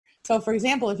So for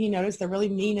example, if you notice they're really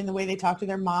mean in the way they talk to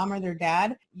their mom or their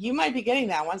dad, you might be getting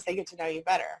that once they get to know you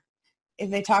better. If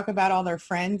they talk about all their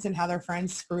friends and how their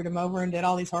friends screwed them over and did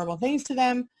all these horrible things to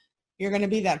them, you're going to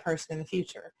be that person in the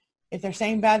future. If they're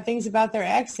saying bad things about their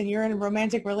ex and you're in a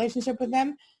romantic relationship with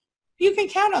them, you can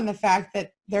count on the fact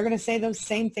that they're going to say those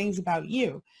same things about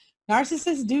you.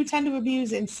 Narcissists do tend to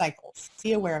abuse in cycles.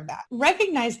 Be aware of that.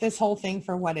 Recognize this whole thing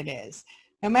for what it is.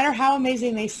 No matter how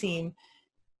amazing they seem,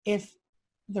 if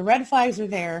the red flags are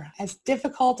there, as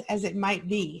difficult as it might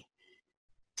be,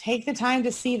 take the time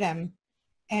to see them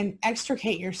and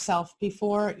extricate yourself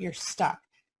before you're stuck,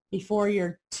 before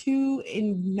you're too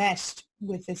enmeshed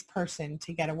with this person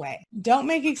to get away. Don't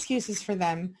make excuses for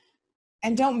them,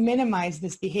 and don't minimize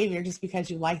this behavior just because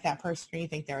you like that person or you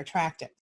think they're attractive.